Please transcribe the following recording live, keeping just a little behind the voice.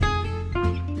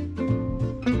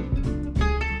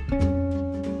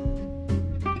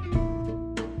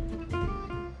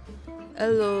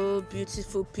Hello,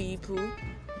 beautiful people.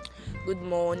 Good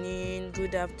morning,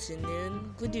 good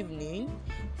afternoon, good evening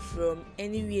from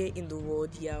anywhere in the world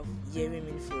you are hearing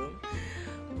me from.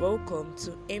 Welcome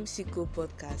to MCCO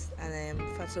Podcast, and I am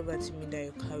Fatoba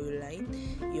Timidayo Caroline,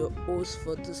 your host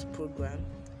for this program.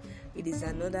 It is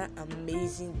another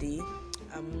amazing day,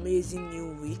 amazing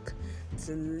new week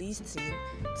to listen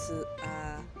to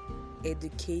our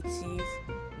educative,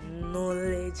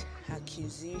 knowledge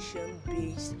acquisition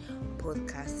based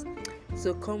podcast.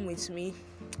 So come with me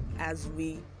as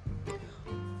we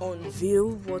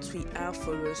unveil what we have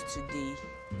for us today.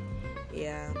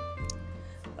 Yeah.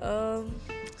 Um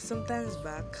Sometimes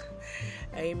back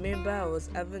I remember I was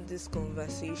having this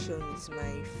conversation with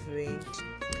my friend,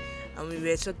 and we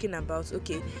were talking about,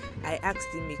 I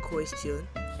asked him a question.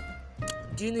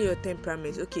 Do you know your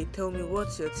temperament? Okay, tell me,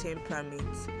 what's your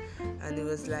temperament? And it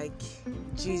was like,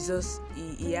 Jesus.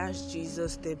 He has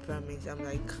Jesus temperament. I'm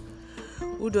like,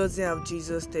 who doesn't have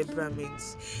Jesus temperament?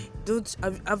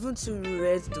 Haven't you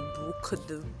read the book,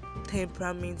 the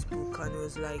temperament book? And it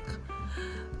was like,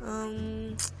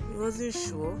 he wasn't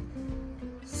sure.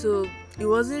 So he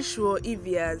wasn't sure if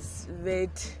he has read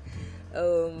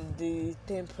the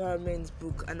temperament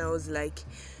book, and I was like,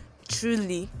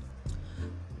 truly,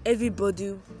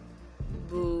 everybody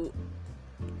will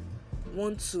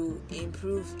want to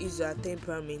improve his or her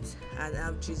temperament and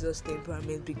have Jesus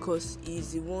temperament, because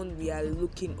he's the one we are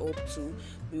looking up to.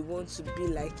 We want to be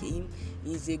like him.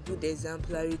 He's a good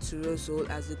exemplary to us all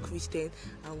as a Christian,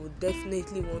 and we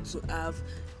definitely want to have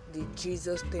the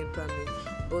Jesus temperament.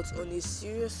 But on a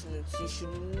serious note, you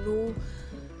should know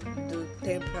the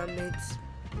temperament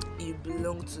you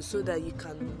belong to, so that you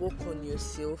can work on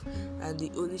yourself, and the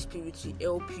Holy Spirit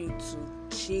will help you to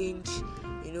change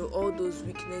all those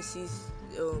weaknesses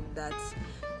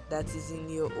that is in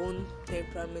your own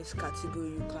temperament category.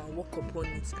 You can work upon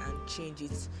it and change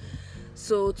it.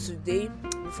 So today,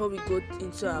 before we go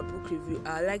into our book review,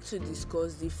 I'd like to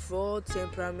discuss the 4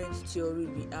 temperament theory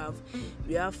we have.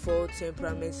 We have 4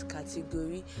 temperaments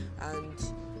category, and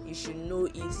you should know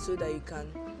it so that you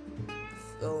can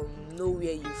know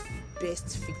where you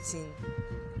best fit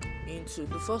into.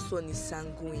 The first one is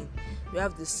sanguine. We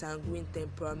have the sanguine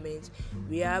temperament,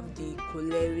 we have the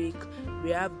choleric,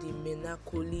 we have the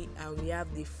melancholy, and we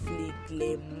have the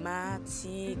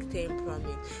phlegmatic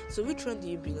temperament. So which one do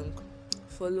you belong?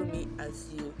 Follow me as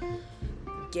you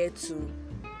get to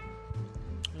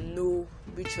know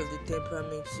which of the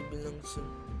temperaments you belong to.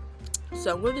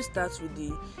 So I'm going to start with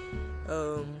the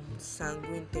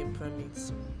sanguine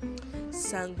temperament.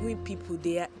 Sanguine people,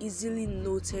 they are easily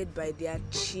noted by their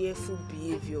cheerful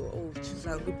behavior.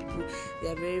 Sanguine people, they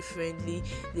are very friendly,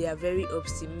 they are very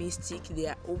optimistic, they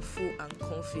are hopeful and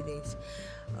confident.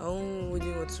 I don't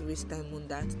really want to waste time on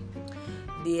that.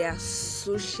 They are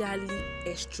socially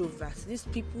extroverts. These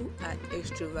people are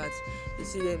extroverts. You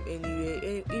see them anywhere.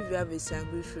 If you have a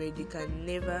sanguine friend, you can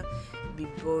never be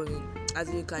boring, as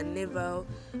you can never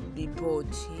be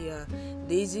bored.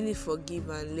 They easily forgive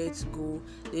and let go.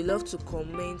 They love to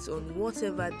comment on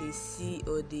whatever they see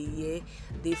or they hear.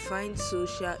 They find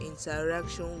social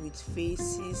interaction with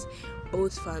faces,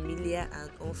 both familiar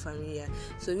and unfamiliar.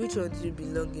 So which one do you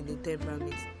belong in the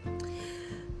temperament?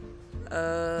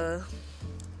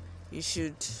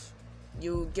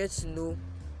 You'll get to know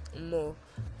more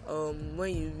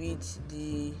when you read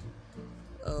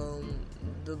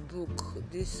the book,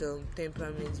 this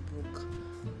temperament book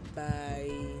by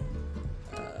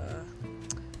I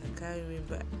can't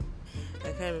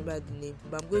remember the name,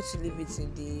 but I'm going to leave it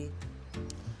in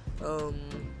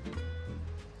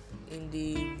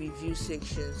the review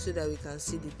section so that we can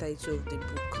see the title of the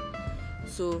book.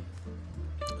 So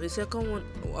the second one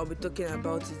I'll be talking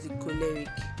about is the choleric.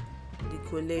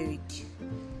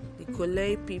 The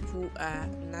choleric people are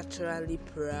naturally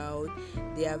proud.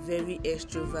 They are very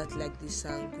extrovert like the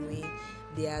sanguine.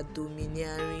 They are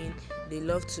domineering. They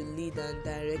love to lead and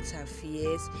direct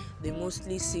affairs. They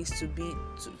mostly seek to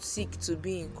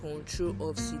be in control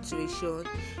of situation.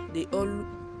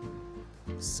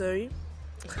 Sorry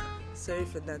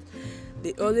for that.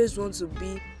 They always want to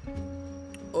be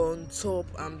on top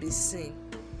and be seen.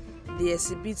 They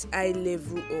exhibit high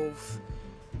level of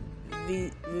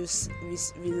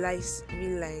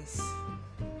reliance.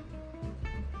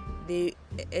 They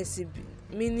exhibit,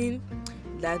 meaning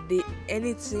that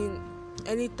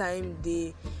anytime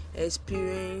they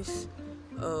experience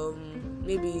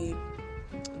maybe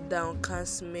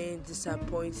downcastment,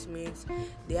 disappointment,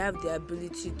 they have the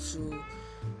ability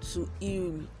to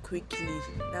heal quickly.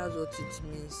 That's what it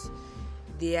means.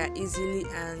 They are easily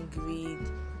angry.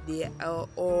 They are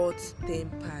hot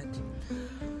tempered.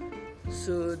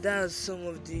 So that's some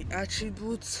of the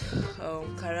attributes,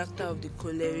 character of the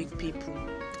choleric people.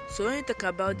 So when you talk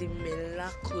about the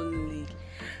melancholy,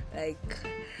 like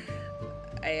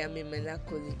I am a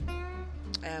melancholy.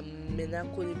 I am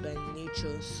melancholy by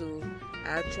nature, so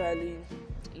I actually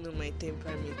know my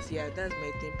temperament. Yeah, that's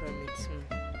my temperament.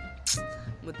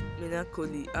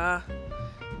 Melancholy.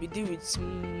 We deal with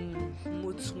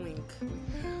mood swing.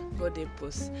 God help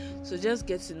us. So just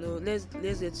get to know. Let's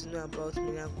get to know about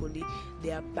melancholy.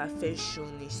 They are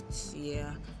perfectionists.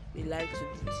 Yeah, we like to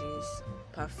do things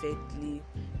perfectly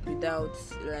without,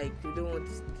 like, we don't want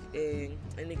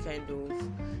any kind of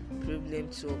problem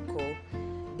to occur.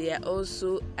 They are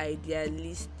also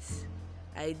idealists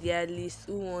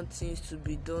who want things to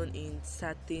be done in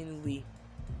certain way.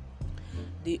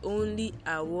 They only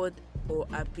award or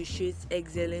appreciate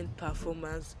excellent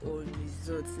performance or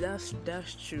results.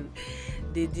 That's true.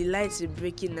 They delight in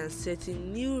breaking and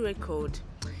setting new record.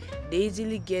 They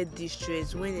easily get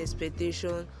distressed when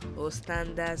expectations or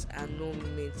standards are not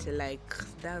met. Like,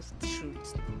 that's the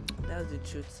truth. That's the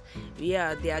truth.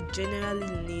 Yeah, they are generally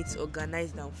neat,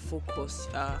 organized, and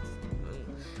focused.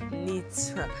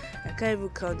 Neat. I can't even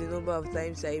count the number of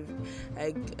times I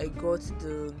got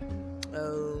the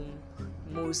um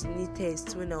most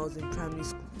neatest when I was in primary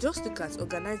school. Just look at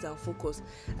organized and focused.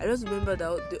 I just remember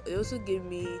that they also gave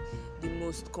me the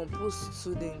most composed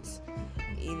student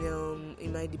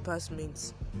in my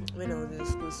department when I was in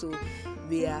school. So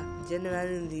we are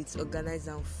generally neat, organized,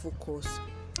 and focused.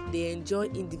 They enjoy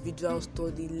individual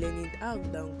study, learning rather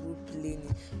than group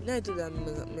learning. I told them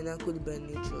melancholy by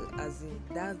nature, as in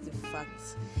that's the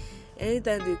fact.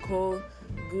 Anytime they call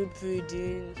group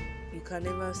reading, you can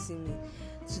never see me.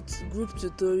 Group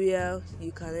tutorial,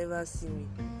 you can never see me,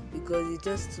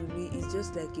 because to me it's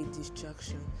just like a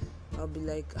distraction. I'll be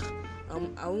like,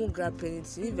 I won't grab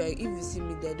anything. If you see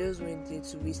me there, I just went there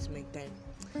to waste my time.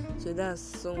 So that's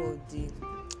some of the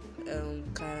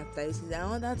characteristics.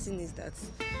 Another thing is that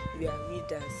we are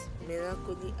readers.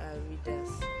 Melancholy are readers.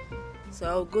 So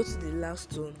I'll go to the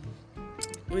last one,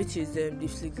 which is the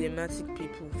phlegmatic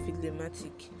people.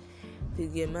 Phlegmatic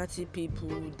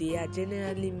people, they are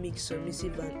generally mixed,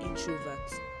 submissive, and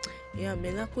introverts. Yeah,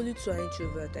 melancholy to an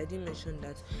introvert. I didn't mention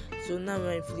that. So now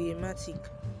we're phlegmatic.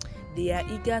 They are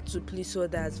eager to please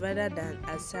others rather than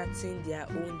asserting their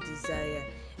own desire.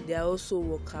 They are also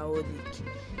workaholic.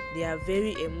 They are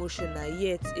very emotional,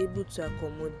 yet able to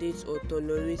accommodate or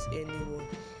tolerate anyone.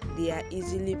 They are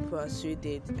easily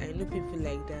persuaded. I know people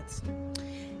like that.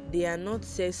 They are not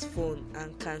sex fun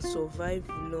and can survive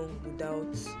long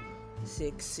without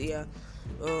sex. Yeah.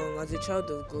 As a child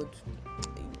of God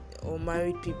or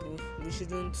married people, we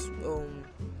shouldn't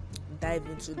dive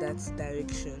into that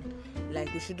direction.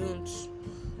 Like, we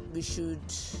should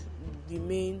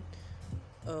remain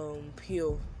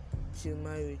pure till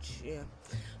marriage. Yeah.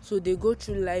 So they go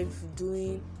through life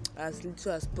doing as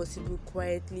little as possible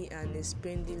quietly and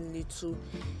expending little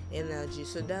energy.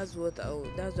 So that's what I'm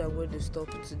going to stop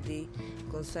today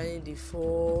concerning the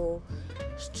 4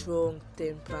 strong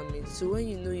temperaments. So when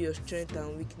you know your strength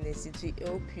and weakness, it will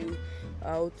help you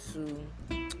how to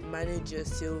manage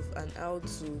yourself and how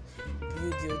to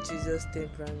build your Jesus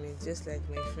temperament, just like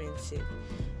my friend said.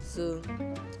 So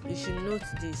you should note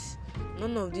this: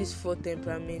 none of these 4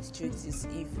 temperament traits is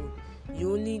evil.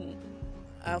 You only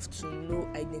have to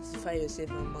identify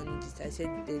yourself and manage it. I said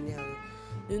it earlier.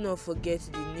 Do not forget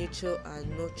the nature and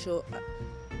nurture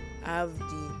have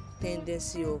the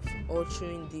tendency of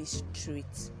altering these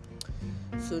traits.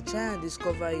 So try and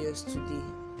discover yours today.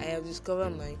 I have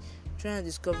discovered mine. Try and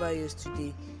discover yours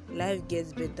today. Life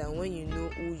gets better when you know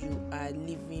who you are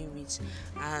living with,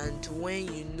 and when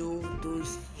you know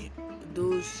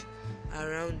those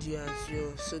around you as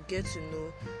well. So get to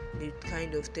know the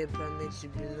kind of temperament you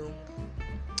belong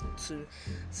to.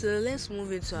 So let's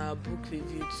move into our book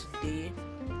review today.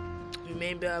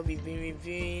 Remember, we've been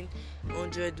reviewing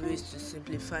 100 Ways to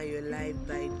Simplify Your Life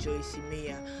by Joyce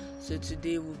Meyer. So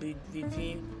today we'll be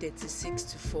reviewing 36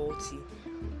 to 40.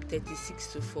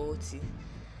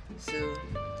 So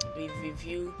we've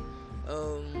reviewed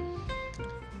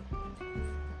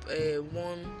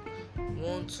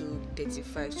 1 to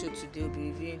 35. So today we'll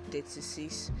be reviewing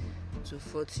 36 to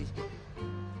 40.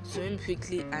 So let me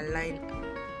quickly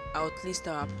outlist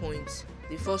our points.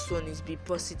 The first one is be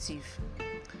positive.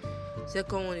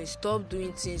 Second one is stop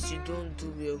doing things you don't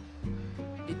do well.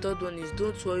 The third one is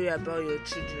don't worry about your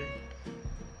children.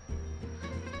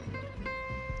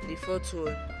 The fourth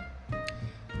one,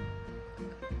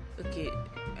 okay,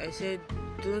 I said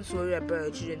don't worry about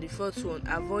your children. The fourth one,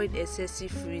 avoid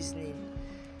excessive reasoning.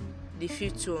 The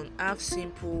fifth one, have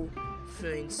simple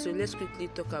friends. So let's quickly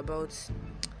talk about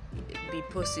be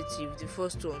positive. The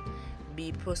first one,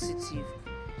 be positive.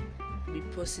 Be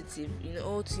positive in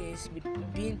all things.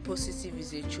 Being positive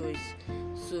is a choice,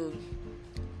 so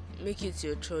make it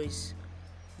your choice.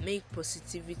 Make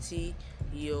positivity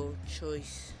your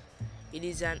choice. It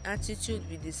is an attitude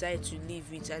we decide to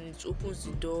live with, and it opens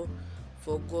the door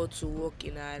for God to work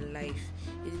in our life.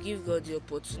 It gives God the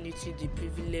opportunity, the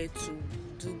privilege to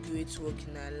do great work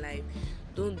in our life.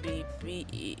 Don't be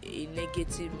a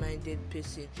negative minded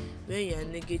person. When you are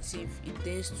negative, it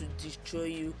tends to destroy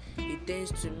you. It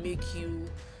tends to make you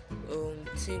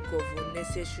think of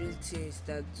unnecessary things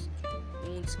that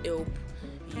won't help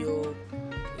your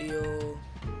your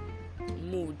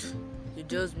mood. It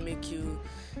just make you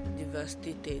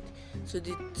devastated. So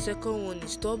the second one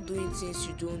is, stop doing things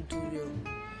you don't do well.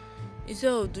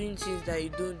 Instead of doing things that you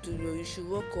don't do well, you should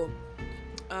work on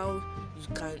how you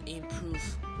can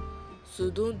improve. So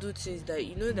don't do things that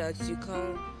you know that you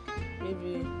can't.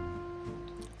 Maybe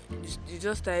you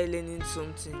just started learning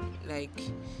something, like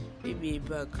maybe a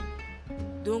bag.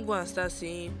 Don't go and start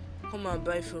saying, come and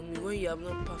buy from me, when you have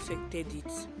not perfected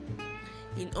it.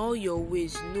 In all your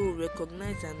ways, know,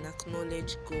 recognize and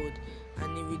acknowledge God,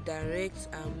 and He will direct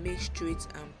and make straight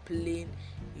and plain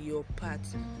your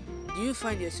path. Do you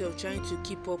find yourself trying to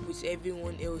keep up with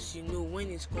everyone else you know when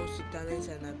it comes to talent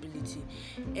and ability?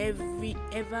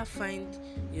 Ever find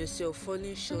yourself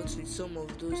falling short with some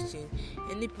of those things?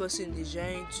 Any person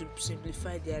desiring to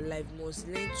simplify their life must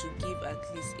learn to give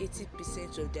at least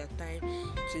 80% of their time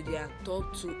to their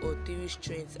top 2 or 3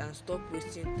 strengths and stop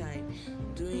wasting time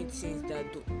doing things that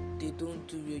they don't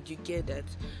do well. You get that?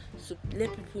 So let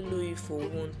people know you for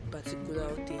one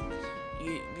particular thing.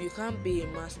 You can't be a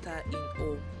master in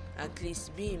all. At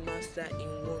least be a master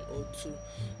in 1 or 2.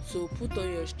 So put all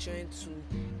your strength to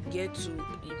get to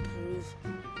improve,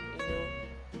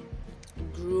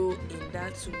 grow in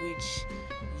that which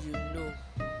you know.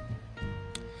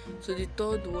 So the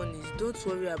third one is, don't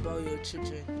worry about your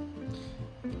children.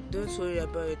 Don't worry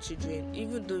about your children.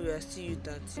 Even though we are still youth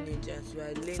and teenagers, we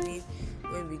are learning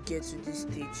when we get to this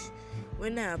stage.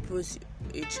 When I approach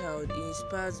a child, it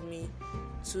inspires me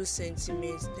two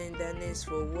sentiments: tenderness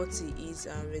for what he is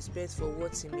and respect for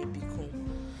what he may become.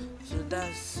 So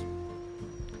that's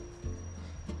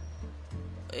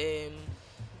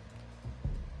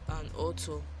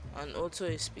an author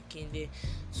is speaking there.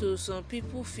 So some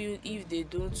people feel if they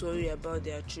don't worry about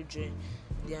their children,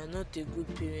 they are not a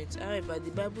good parent. However,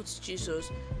 the Bible teaches us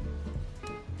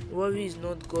worry is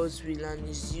not God's will and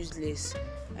is useless.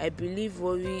 I believe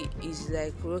worry is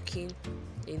like rocking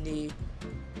in a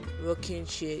rocking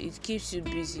chair. It keeps you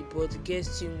busy but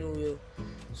gets you nowhere.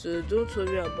 So don't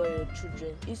worry about your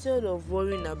children. Instead of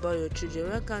worrying about your children,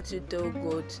 why can't you tell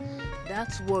God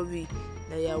that worry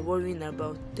that you are worrying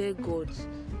about? Tell God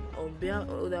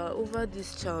over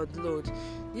this child, Lord,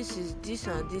 this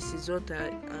and this is what I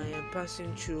am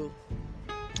passing through.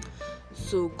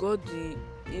 So God will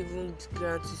even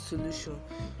grant a solution,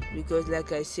 because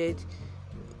like I said,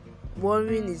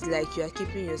 worrying is like you are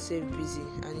keeping yourself busy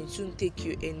and it won't take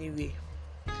you anywhere.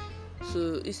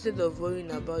 So instead of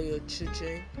worrying about your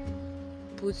children,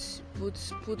 put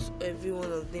every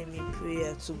one of them in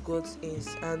prayer to God's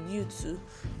hands. And you too,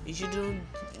 you shouldn't,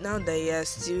 now that you are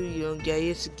still young, you are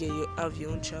yet to have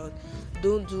your own child,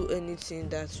 don't do anything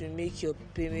that will make your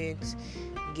parents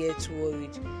get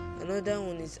worried. Another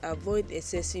one is avoid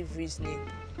excessive reasoning.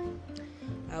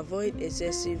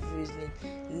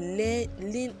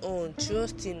 Lean on,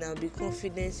 trust in and be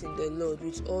confident in the Lord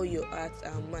with all your heart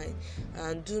and mind,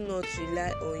 and do not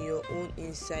rely on your own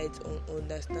insight or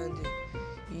understanding.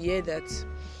 You hear that?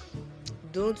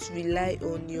 Don't rely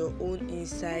on your own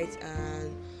insight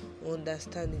and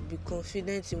understanding. Be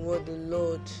confident in what the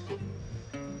Lord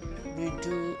will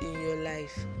do in your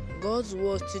life. God's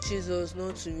word teaches us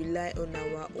not to rely on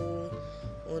our own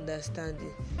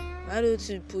understanding. Why don't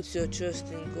you put your trust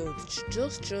in God?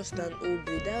 Just trust and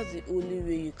obey. That's the only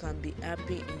way you can be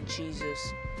happy in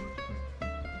Jesus.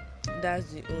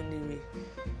 That's the only way.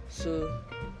 So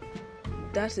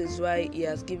that is why He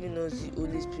has given us the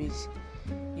Holy Spirit.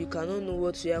 You cannot know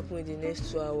what will happen in the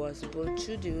next 2 hours, but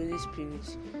through the Holy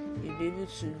Spirit, you'll be able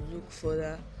to look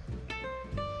further,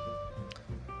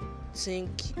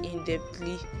 think in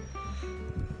depthly,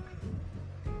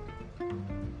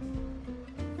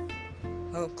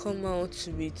 and come out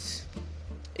with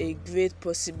a great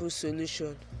possible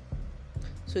solution.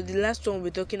 So the last one we're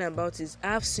talking about is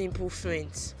have simple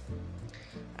friends.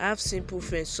 Have simple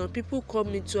friends. Some people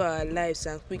come into our lives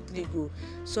and quickly go.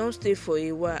 Some stay for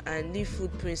a while and leave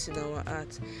footprints in our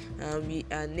heart, and we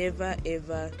are never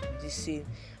ever the same.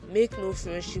 Make no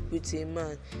friendship with a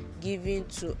man given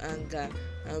to anger,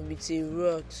 and with a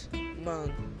wrath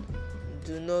man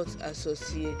do not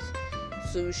associate.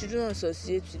 So we shouldn't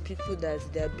associate with people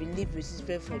that their belief is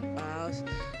different from ours.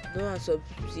 Don't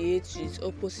associate with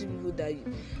opposite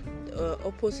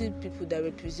people that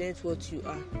represent what you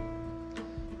are.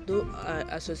 Don't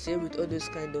associate with all those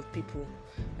kind of people.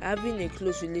 Having a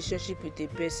close relationship with a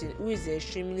person who is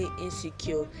extremely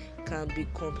insecure can be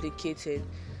complicated.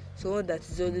 Someone that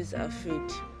is always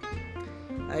afraid,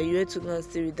 are you ready to go and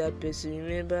stay with that person?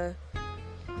 Remember,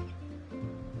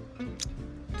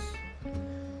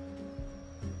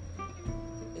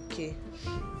 okay,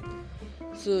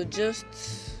 so just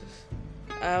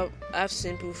have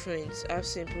simple friends.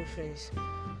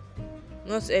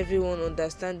 Not everyone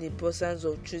understands the importance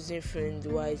of choosing friends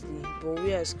wisely, but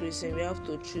we as Christians, we have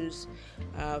to choose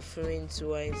our friends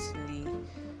wisely.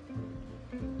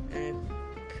 I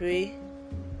pray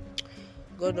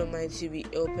God Almighty will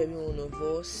help every one of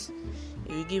us.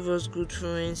 He will give us good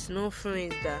friends, not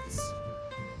friends that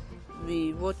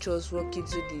will watch us walk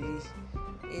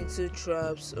into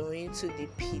traps or into the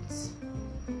pit.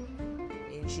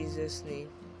 In Jesus' name.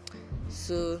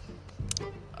 So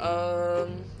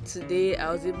today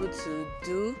I'm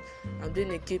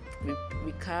doing a quick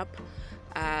recap.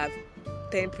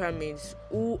 Temperaments.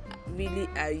 Who really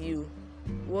are you?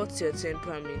 What's your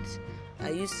temperament?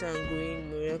 Are you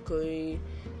sanguine, melancholy,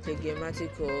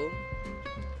 phlegmatic, or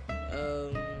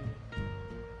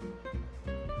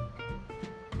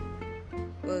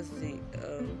what's the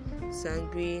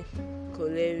sanguine,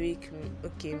 choleric,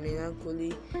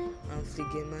 melancholy and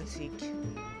phlegmatic?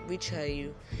 Which are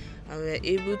you? And we are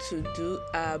able to do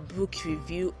our book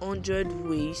review, 100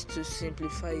 ways to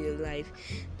simplify your life.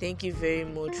 Thank you very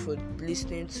much for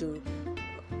listening to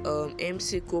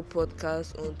MCCO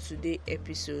podcast on today's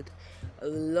episode. I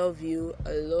love you.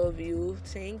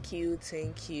 Thank you.